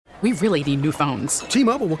We really need new phones.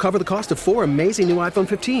 T-Mobile will cover the cost of 4 amazing new iPhone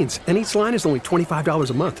 15s, and each line is only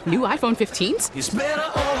 $25 a month. New iPhone 15s? It's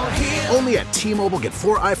better over here. Only at T-Mobile, get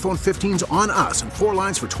 4 iPhone 15s on us and 4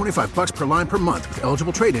 lines for $25 per line per month with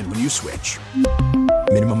eligible trade-in when you switch.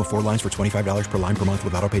 Minimum of 4 lines for $25 per line per month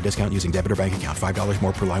with autopay discount using debit or bank account. $5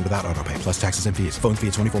 more per line without autopay, plus taxes and fees. Phone fee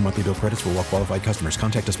at 24 monthly bill credits for well-qualified customers.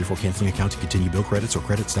 Contact us before canceling account to continue bill credits or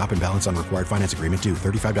credit stop and balance on required finance agreement due.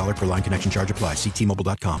 $35 per line connection charge applies. See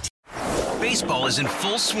T-Mobile.com. Baseball is in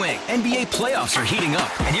full swing. NBA playoffs are heating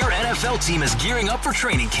up, and your NFL team is gearing up for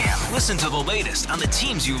training camp. Listen to the latest on the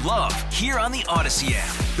teams you love here on the Odyssey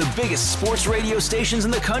app. The biggest sports radio stations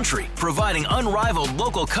in the country, providing unrivaled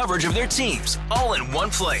local coverage of their teams, all in one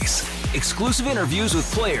place. Exclusive interviews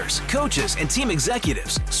with players, coaches, and team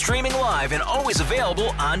executives, streaming live and always available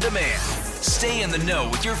on demand. Stay in the know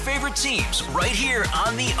with your favorite teams right here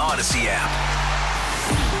on the Odyssey app.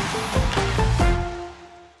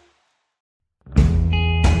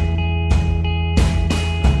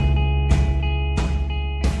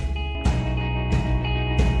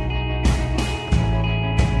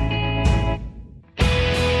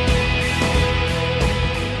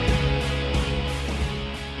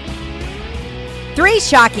 Three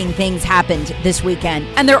shocking things happened this weekend,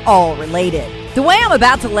 and they're all related. The way I'm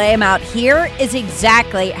about to lay them out here is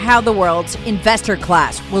exactly how the world's investor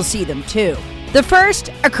class will see them too. The first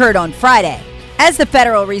occurred on Friday, as the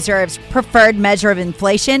Federal Reserve's preferred measure of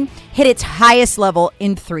inflation hit its highest level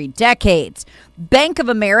in 3 decades. Bank of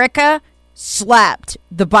America slapped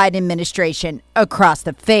the Biden administration across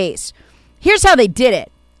the face. Here's how they did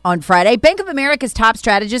it. On Friday, Bank of America's top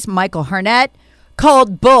strategist, Michael Harnett,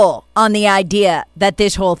 called bull on the idea that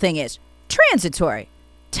this whole thing is transitory,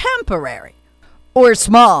 temporary, or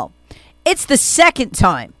small. It's the second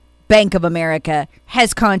time Bank of America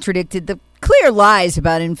has contradicted the clear lies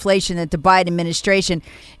about inflation that the Biden administration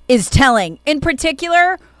is telling. In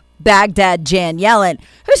particular, Baghdad Jan Yellen,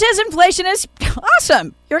 who says inflation is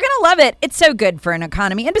awesome. You're going to love it. It's so good for an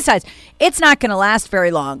economy. And besides, it's not going to last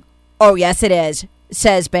very long. Oh, yes, it is,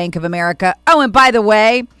 says Bank of America. Oh, and by the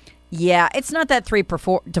way, yeah, it's not that 3 to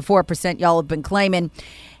 4% y'all have been claiming.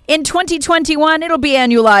 In 2021, it'll be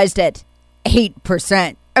annualized at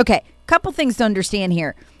 8%. Okay, couple things to understand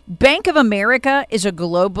here. Bank of America is a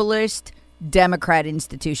globalist Democrat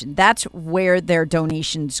institution. That's where their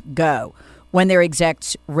donations go when their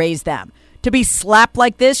execs raise them. To be slapped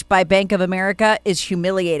like this by Bank of America is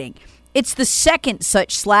humiliating. It's the second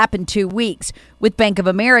such slap in 2 weeks, with Bank of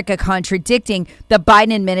America contradicting the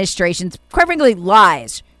Biden administration's, quite frankly,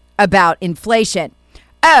 lies about inflation.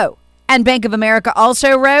 Oh, and Bank of America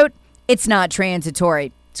also wrote, it's not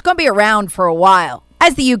transitory. It's going to be around for a while.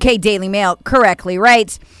 As the UK Daily Mail correctly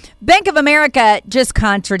writes, Bank of America just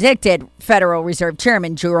contradicted Federal Reserve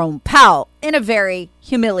Chairman Jerome Powell in a very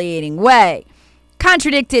humiliating way.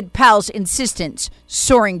 Contradicted Powell's insistence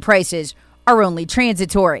soaring prices are only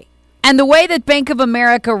transitory. And the way that Bank of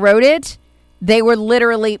America wrote it, they were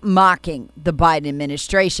literally mocking the Biden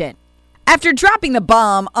administration. After dropping the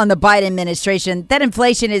bomb on the Biden administration that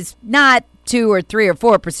inflation is not 2 or 3 or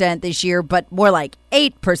 4% this year, but more like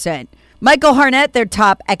 8%, Michael Harnett, their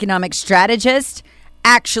top economic strategist,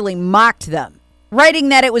 actually mocked them, writing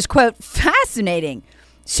that it was, quote, fascinating.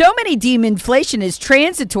 So many deem inflation is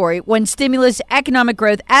transitory when stimulus, economic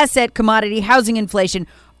growth, asset, commodity, housing inflation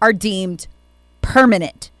are deemed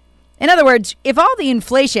permanent. In other words, if all the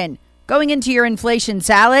inflation going into your inflation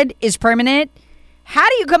salad is permanent, how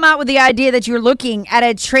do you come out with the idea that you're looking at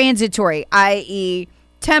a transitory, i.e.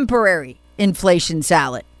 temporary inflation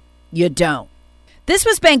salad? You don't. This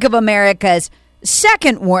was Bank of America's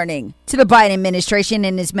second warning to the Biden administration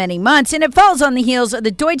in as many months, and it falls on the heels of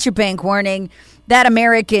the Deutsche Bank warning that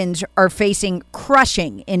Americans are facing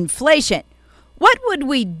crushing inflation. What would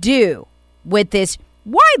we do with this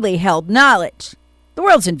widely held knowledge? The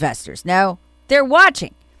world's investors know. They're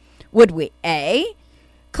watching. Would we A,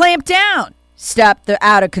 clamp down, stop the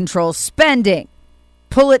out-of-control spending,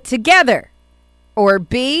 pull it together, or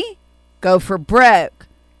B, go for broke,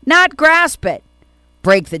 not grasp it,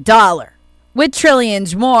 break the dollar, with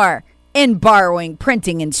trillions more in borrowing,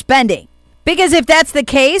 printing, and spending? Because if that's the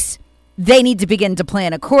case, they need to begin to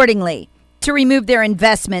plan accordingly to remove their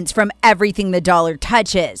investments from everything the dollar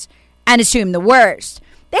touches and assume the worst.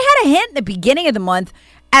 They had a hint in the beginning of the month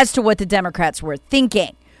as to what the Democrats were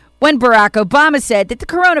thinking when Barack Obama said that the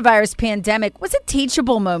coronavirus pandemic was a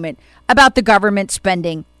teachable moment about the government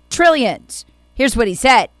spending trillions. Here's what he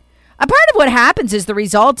said. A part of what happens as the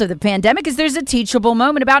result of the pandemic is there's a teachable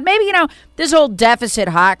moment about maybe, this whole deficit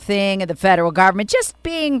hawk thing of the federal government just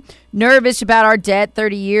being nervous about our debt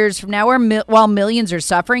 30 years from now while millions are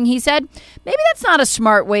suffering, he said. Maybe that's not a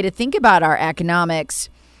smart way to think about our economics.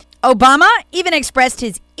 Obama even expressed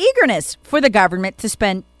his eagerness for the government to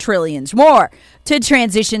spend trillions more to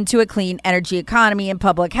transition to a clean energy economy and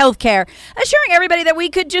public health care, assuring everybody that we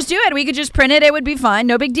could just do it. We could just print it. It would be fine.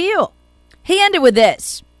 No big deal. He ended with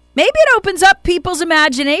this. Maybe it opens up people's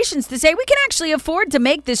imaginations to say we can actually afford to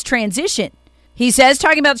make this transition. He says,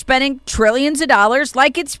 talking about spending trillions of dollars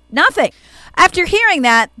like it's nothing. After hearing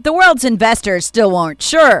that, the world's investors still weren't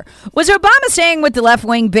sure. Was Obama saying what the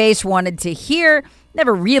left-wing base wanted to hear?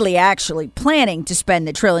 Never really actually planning to spend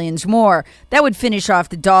the trillions more. That would finish off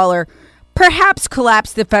the dollar, perhaps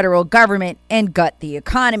collapse the federal government, and gut the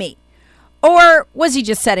economy. Or was he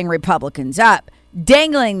just setting Republicans up,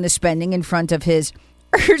 dangling the spending in front of his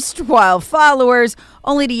erstwhile followers,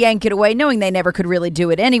 only to yank it away, knowing they never could really do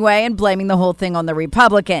it anyway, and blaming the whole thing on the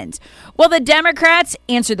Republicans? Well, the Democrats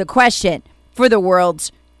answered the question for the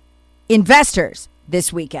world's investors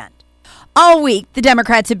this weekend. All week, the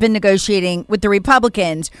Democrats have been negotiating with the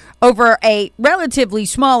Republicans over a relatively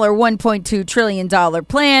smaller $1.2 trillion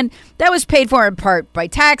plan that was paid for in part by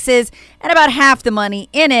taxes, and about half the money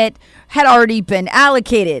in it had already been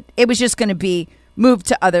allocated. It was just going to be moved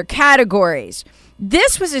to other categories.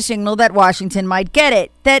 This was a signal that Washington might get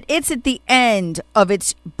it, that it's at the end of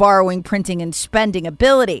its borrowing, printing, and spending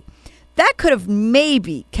ability. That could have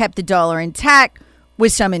maybe kept the dollar intact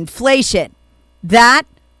with some inflation. That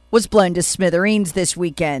was blown to smithereens this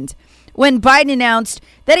weekend when Biden announced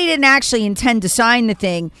that he didn't actually intend to sign the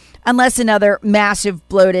thing unless another massive,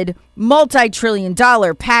 bloated,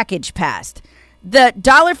 multi-trillion-dollar package passed. The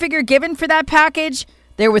dollar figure given for that package,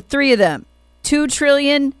 there were three of them: $2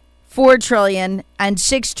 trillion, $4 trillion, and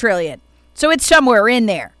 $6 trillion. So it's somewhere in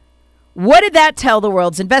there. What did that tell the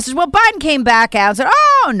world's investors? Well, Biden came back out and said,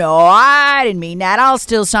 oh, no, I didn't mean that. I'll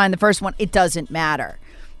still sign the first one. It doesn't matter.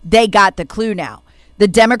 They got the clue now. The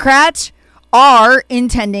Democrats are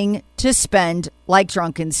intending to spend like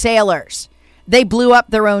drunken sailors. They blew up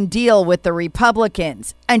their own deal with the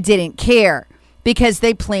Republicans and didn't care because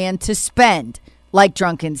they plan to spend like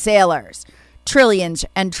drunken sailors. Trillions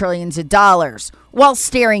and trillions of dollars while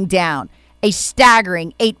staring down a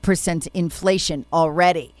staggering 8% inflation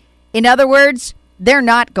already. In other words, they're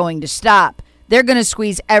not going to stop. They're going to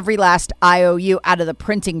squeeze every last IOU out of the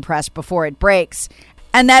printing press before it breaks.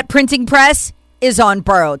 And that printing press is on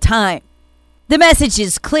borrowed time. The message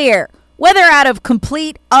is clear. Whether out of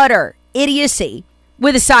complete, utter idiocy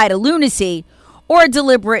with a side of lunacy or a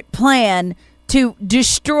deliberate plan to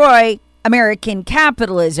destroy American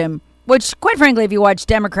capitalism, which, quite frankly, if you watch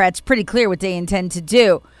Democrats, pretty clear what they intend to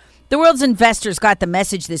do. The world's investors got the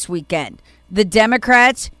message this weekend. The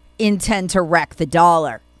Democrats intend to wreck the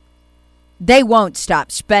dollar. They won't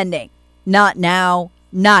stop spending. Not now,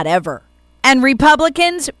 not ever. And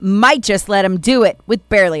Republicans might just let them do it with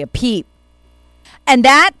barely a peep. And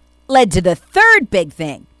that led to the third big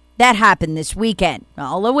thing that happened this weekend,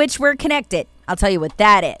 all of which were connected. I'll tell you what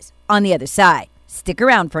that is on the other side. Stick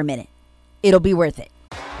around for a minute. It'll be worth it.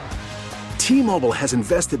 T-Mobile has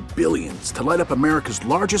invested billions to light up America's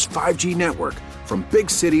largest 5G network, from big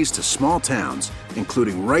cities to small towns,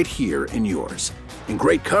 including right here in yours. And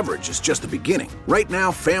great coverage is just the beginning. Right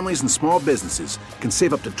now, families and small businesses can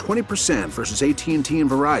save up to 20% versus AT&T and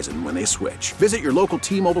Verizon when they switch. Visit your local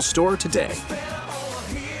T-Mobile store today.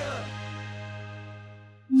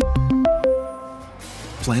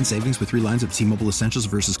 Plan savings with 3 lines of T-Mobile Essentials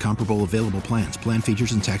versus comparable available plans. Plan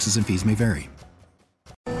features and taxes and fees may vary.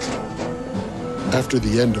 After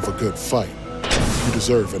the end of a good fight, you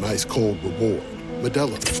deserve an ice-cold reward.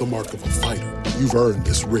 Modelo, the mark of a fighter. You've earned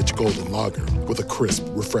this rich golden lager with a crisp,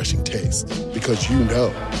 refreshing taste. Because you know,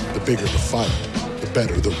 the bigger the fight, the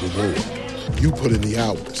better the reward. You put in the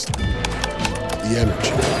hours, the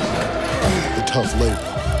energy, the tough labor.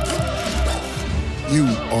 You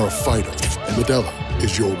are a fighter, and Modelo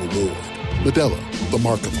is your reward. Modelo, the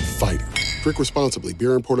mark of a fighter. Drink responsibly.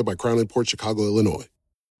 Beer imported by Crown Imports, Chicago, Illinois.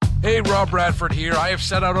 Hey, Rob Bradford here. I have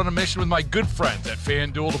set out on a mission with my good friends at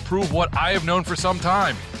FanDuel to prove what I have known for some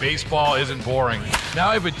time. Baseball isn't boring. Now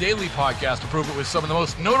I have a daily podcast to prove it with some of the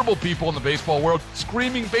most notable people in the baseball world,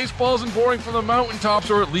 screaming baseball isn't boring from the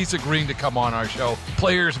mountaintops, or at least agreeing to come on our show.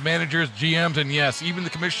 Players, managers, GMs, and yes, even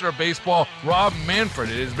the commissioner of baseball, Rob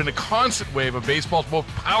Manfred. It has been a constant wave of baseball's most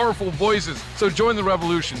powerful voices. So join the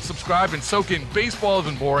revolution. Subscribe and soak in Baseball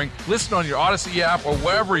Isn't Boring. Listen on your Odyssey app or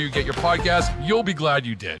wherever you get your podcasts. You'll be glad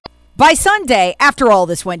you did. By Sunday, after all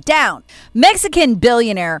this went down, Mexican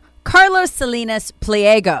billionaire Carlos Salinas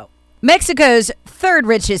Pliego Mexico's third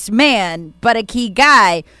richest man, but a key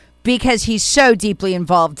guy because he's so deeply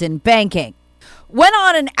involved in banking, went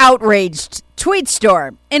on an outraged tweet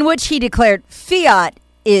storm in which he declared fiat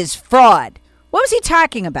is fraud. What was he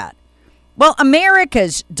talking about? Well,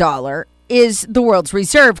 America's dollar is the world's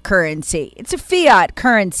reserve currency. It's a fiat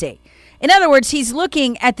currency. In other words, he's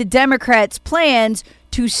looking at the Democrats' plans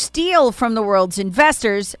to steal from the world's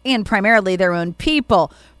investors and primarily their own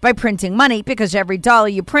people by printing money, because every dollar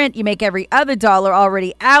you print, you make every other dollar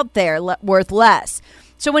already out there worth less.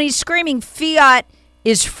 So when he's screaming fiat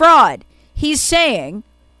is fraud, he's saying,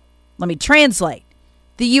 let me translate,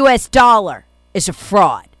 the U.S. dollar is a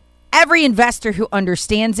fraud. Every investor who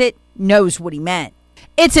understands it knows what he meant.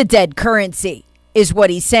 It's a dead currency, is what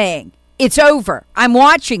he's saying. It's over. I'm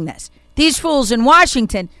watching this. These fools in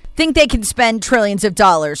Washington think they can spend trillions of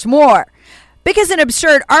dollars more because an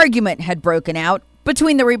absurd argument had broken out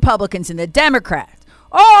between the Republicans and the Democrats.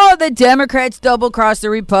 Oh, the Democrats double-crossed the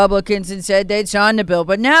Republicans and said they'd sign the bill,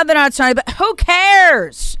 but now they're not signing it. But who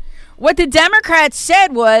cares? What the Democrats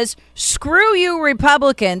said was, screw you,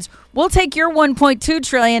 Republicans. We'll take your $1.2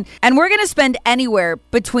 trillion, and we're going to spend anywhere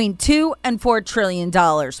between $2 and $4 trillion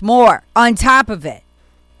more on top of it.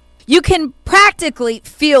 You can practically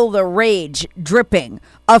feel the rage dripping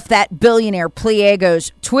off that billionaire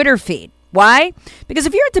Pliego's Twitter feed. Why? Because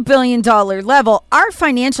if you're at the $1 billion level, our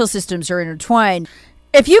financial systems are intertwined.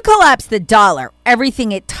 If you collapse the dollar,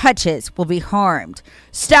 everything it touches will be harmed.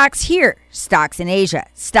 Stocks here, stocks in Asia,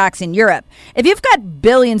 stocks in Europe. If you've got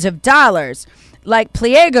billions of dollars, like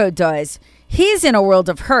Pliego does, he's in a world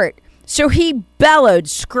of hurt. So he bellowed,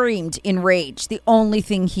 screamed in rage, the only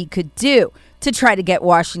thing he could do to try to get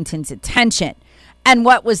Washington's attention. And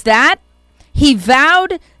what was that? He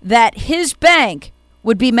vowed that his bank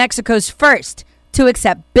would be Mexico's first to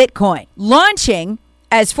accept Bitcoin, launching,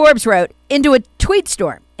 as Forbes wrote, into a tweet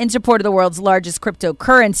storm in support of the world's largest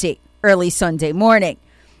cryptocurrency early Sunday morning,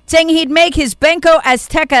 saying he'd make his Banco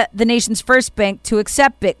Azteca the nation's first bank to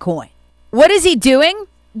accept Bitcoin. What is he doing?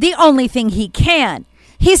 The only thing he can.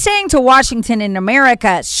 He's saying to Washington and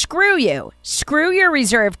America, screw you. Screw your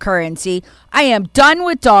reserve currency. I am done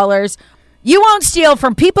with dollars. You won't steal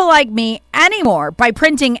from people like me anymore by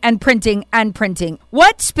printing and printing and printing.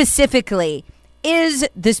 What specifically is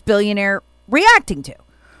this billionaire reacting to?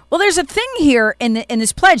 Well, there's a thing here in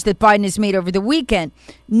this pledge that Biden has made over the weekend.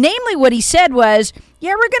 Namely, what he said was,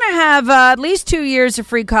 yeah, we're going to have at least 2 years of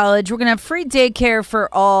free college. We're going to have free daycare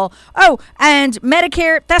for all. Oh, and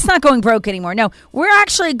Medicare, that's not going broke anymore. No, we're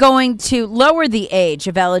actually going to lower the age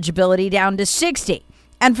of eligibility down to 60.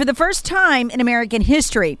 And for the first time in American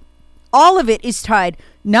history, all of it is tied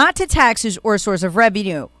not to taxes or source of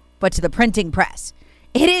revenue, but to the printing press.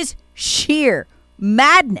 It is sheer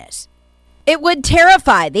madness. It would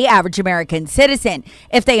terrify the average American citizen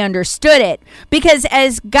if they understood it, because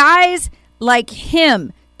as guys like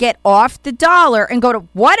him get off the dollar and go to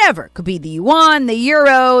whatever, could be the yuan, the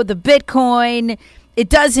euro, the Bitcoin, it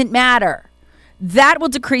doesn't matter. That will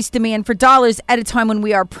decrease demand for dollars at a time when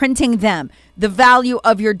we are printing them. The value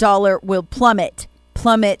of your dollar will plummet,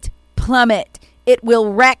 plummet, plummet. It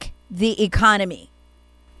will wreck the economy.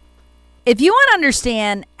 If you want to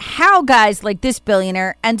understand how guys like this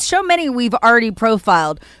billionaire and so many we've already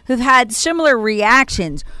profiled who've had similar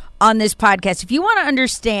reactions on this podcast, if you want to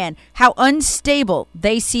understand how unstable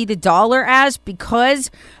they see the dollar as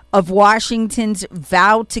because of Washington's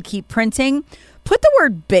vow to keep printing, put the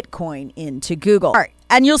word Bitcoin into Google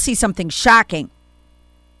and you'll see something shocking.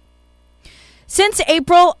 Since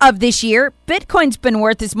April of this year, Bitcoin's been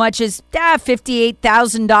worth as much as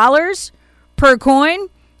 $58,000 per coin.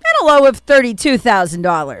 And a low of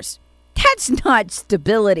 $32,000. That's not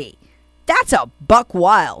stability. That's a buck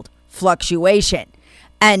wild fluctuation.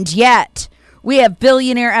 And yet, we have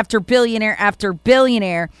billionaire after billionaire after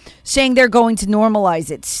billionaire saying they're going to normalize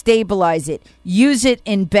it, stabilize it, use it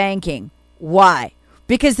in banking. Why?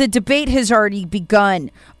 Because the debate has already begun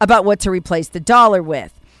about what to replace the dollar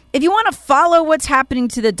with. If you want to follow what's happening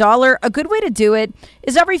to the dollar, a good way to do it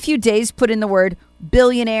is every few days put in the word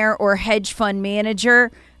billionaire or hedge fund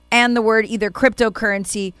manager and the word either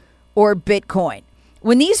cryptocurrency or Bitcoin.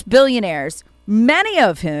 When these billionaires, many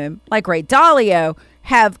of whom, like Ray Dalio,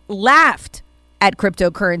 have laughed at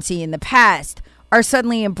cryptocurrency in the past, are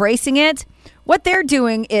suddenly embracing it, what they're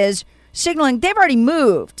doing is signaling they've already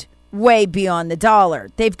moved way beyond the dollar.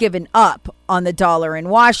 They've given up on the dollar in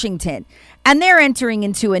Washington, and they're entering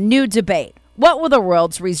into a new debate. What will the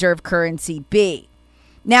world's reserve currency be?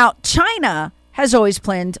 Now, China has always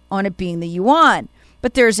planned on it being the yuan.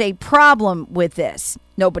 But there's a problem with this.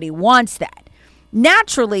 Nobody wants that.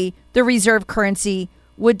 Naturally, the reserve currency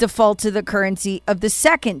would default to the currency of the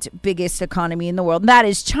second biggest economy in the world. And that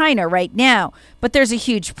is China right now. But there's a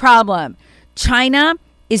huge problem. China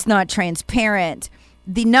is not transparent.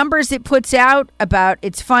 The numbers it puts out about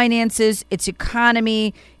its finances, its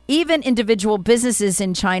economy, even individual businesses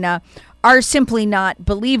in China are simply not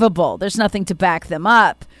believable. There's nothing to back them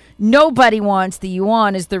up. Nobody wants the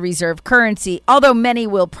yuan as the reserve currency, although many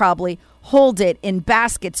will probably hold it in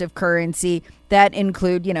baskets of currency that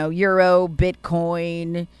include, euro,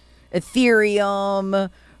 Bitcoin, Ethereum,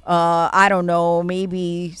 I don't know,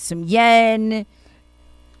 maybe some yen.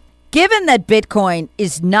 Given that Bitcoin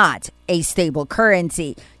is not a stable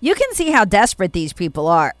currency, you can see how desperate these people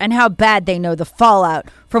are and how bad they know the fallout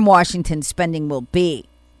from Washington's spending will be.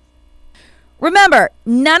 Remember,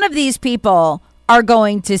 none of these people are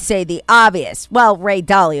going to say the obvious. Well, Ray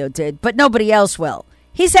Dalio did, but nobody else will.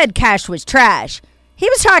 He said cash was trash. He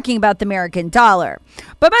was talking about the American dollar.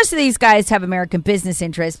 But most of these guys have American business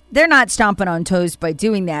interests. They're not stomping on toes by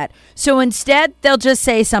doing that. So instead, they'll just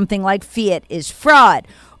say something like fiat is fraud.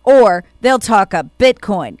 Or they'll talk up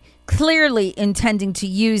Bitcoin, clearly intending to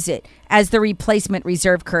use it as the replacement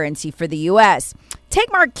reserve currency for the U.S.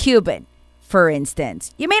 Take Mark Cuban, for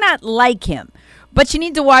instance. You may not like him, but you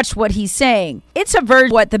need to watch what he's saying. It's a version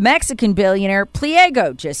of what the Mexican billionaire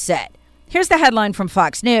Pliego just said. Here's the headline from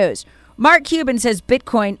Fox News. Mark Cuban says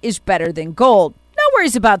Bitcoin is better than gold. No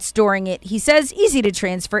worries about storing it. He says easy to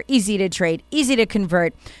transfer, easy to trade, easy to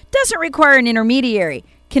convert. Doesn't require an intermediary.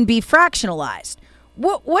 Can be fractionalized.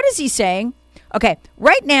 What is he saying? Okay,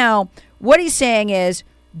 right now, what he's saying is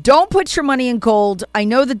don't put your money in gold. I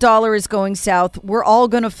know the dollar is going south. We're all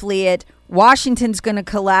going to flee it. Washington's going to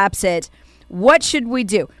collapse it. What should we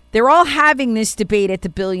do? They're all having this debate at the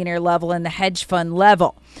billionaire level and the hedge fund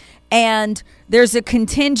level. And there's a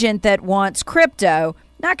contingent that wants crypto,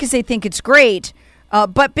 not because they think it's great,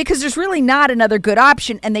 but because there's really not another good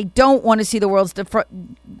option, and they don't want to see the world's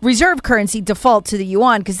reserve currency default to the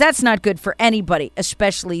yuan, because that's not good for anybody,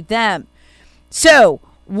 especially them. So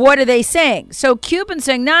what are they saying? So Cuban's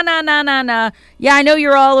saying, no. Yeah, I know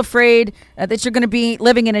you're all afraid that you're going to be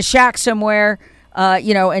living in a shack somewhere,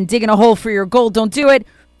 and digging a hole for your gold. Don't do it.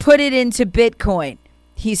 Put it into Bitcoin.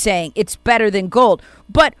 He's saying it's better than gold.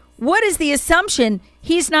 But what is the assumption?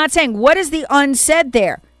 He's not saying. What is the unsaid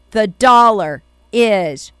there? The dollar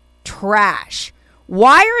is trash.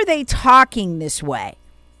 Why are they talking this way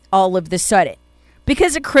all of the sudden?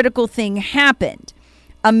 Because a critical thing happened.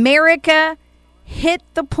 America hit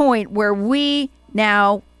the point where we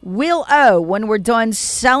now will owe, when we're done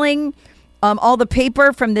selling all the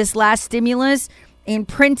paper from this last stimulus and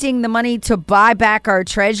printing the money to buy back our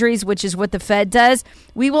treasuries, which is what the Fed does,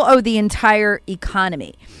 we will owe the entire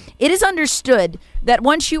economy. It is understood that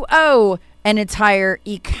once you owe an entire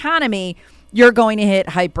economy, you're going to hit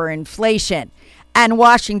hyperinflation. And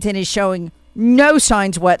Washington is showing no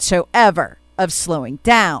signs whatsoever of slowing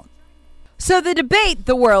down. So the debate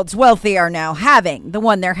the world's wealthy are now having, the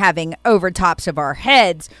one they're having over tops of our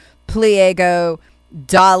heads, Pliego,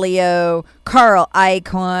 Dalio, Carl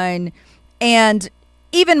Icahn, and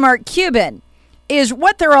even Mark Cuban, is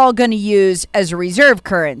what they're all going to use as a reserve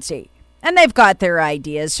currency. And they've got their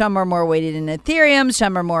ideas. Some are more weighted in Ethereum,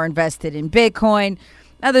 some are more invested in Bitcoin.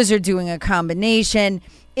 Others are doing a combination.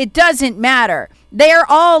 It doesn't matter. They are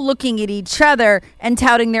all looking at each other and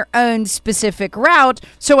touting their own specific route,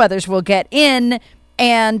 so others will get in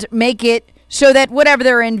and make it so that whatever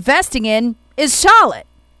they're investing in is solid.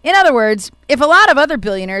 In other words, if a lot of other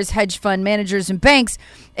billionaires, hedge fund managers, and banks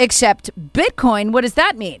accept Bitcoin, what does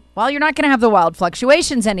that mean? Well, you're not going to have the wild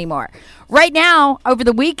fluctuations anymore. Right now, over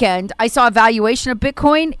the weekend, I saw a valuation of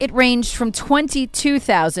Bitcoin. It ranged from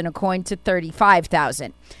 $22,000 a coin to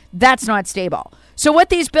 $35,000. That's not stable. So what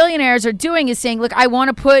these billionaires are doing is saying, look, I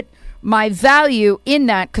want to put my value in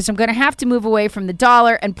that because I'm going to have to move away from the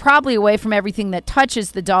dollar and probably away from everything that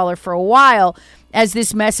touches the dollar for a while as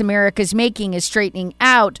this mess America's making is straightening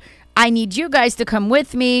out. I need you guys to come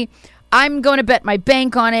with me. I'm going to bet my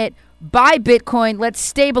bank on it. Buy Bitcoin. Let's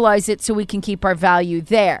stabilize it so we can keep our value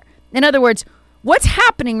there. In other words, what's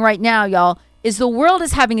happening right now, y'all, is the world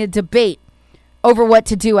is having a debate over what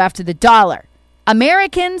to do after the dollar.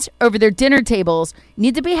 Americans over their dinner tables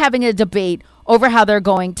need to be having a debate over how they're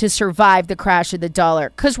going to survive the crash of the dollar,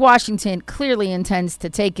 because Washington clearly intends to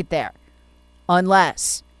take it there.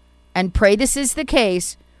 Unless, and pray this is the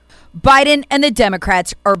case, Biden and the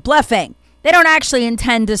Democrats are bluffing. They don't actually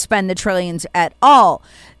intend to spend the trillions at all.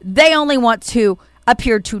 They only want to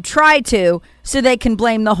appear to try to, so they can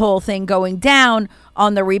blame the whole thing going down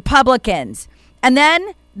on the Republicans. And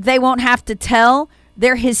then they won't have to tell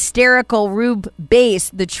their hysterical rube base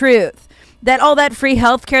the truth. that all that free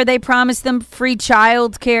health care they promised them, free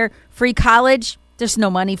child care, free college, there's no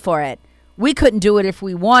money for it. We couldn't do it if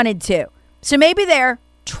we wanted to. So maybe they're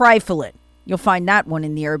trifling. You'll find that one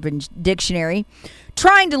in the Urban Dictionary.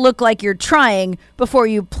 Trying to look like you're trying before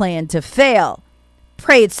you plan to fail.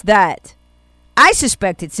 Pray it's that. I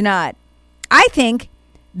suspect it's not. I think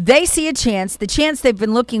they see a chance, the chance they've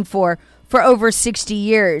been looking for over 60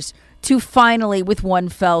 years, to finally, with one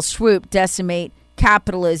fell swoop, decimate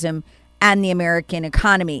capitalism and the American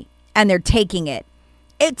economy. And they're taking it.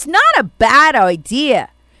 It's not a bad idea.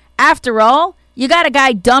 After all, you got a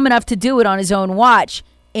guy dumb enough to do it on his own watch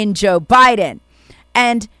in Joe Biden.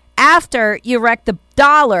 And after you wreck the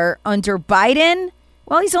dollar under Biden,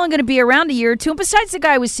 well, he's only going to be around a year or two. And besides, the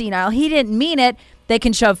guy was senile. He didn't mean it. They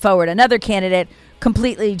can shove forward another candidate,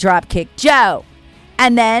 completely dropkick Joe,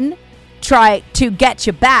 and then try to get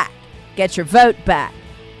you back, get your vote back.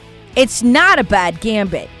 It's not a bad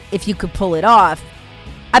gambit if you could pull it off.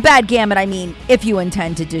 A bad gambit, I mean, if you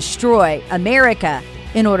intend to destroy America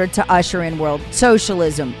in order to usher in world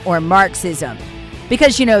socialism or Marxism.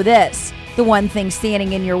 Because you know this, the one thing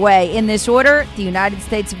standing in your way in this order, the United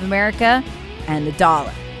States of America and the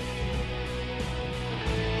dollar.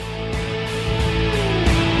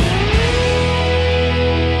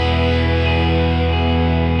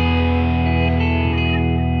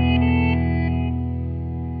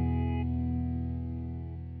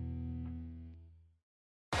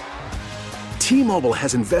 T-Mobile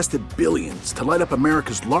has invested billions to light up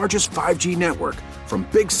America's largest 5G network, from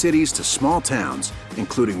big cities to small towns,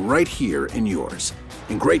 including right here in yours.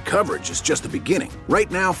 And great coverage is just the beginning. Right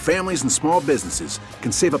now, families and small businesses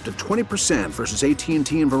can save up to 20% versus AT&T and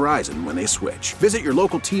Verizon when they switch. Visit your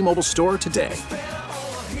local T-Mobile store today.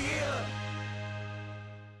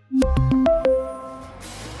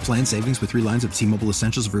 Plan savings with 3 lines of T-Mobile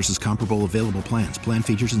Essentials versus comparable available plans. Plan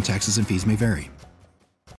features and taxes and fees may vary.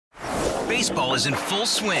 Baseball is in full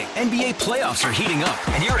swing. NBA playoffs are heating up,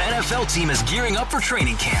 and your NFL team is gearing up for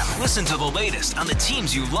training camp. Listen to the latest on the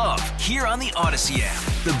teams you love here on the Odyssey app.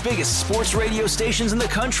 The biggest sports radio stations in the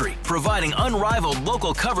country, providing unrivaled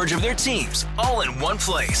local coverage of their teams, all in one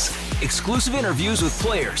place. Exclusive interviews with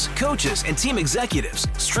players, coaches, and team executives,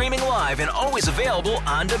 streaming live and always available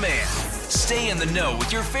on demand. Stay in the know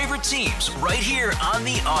with your favorite teams right here on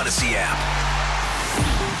the Odyssey app.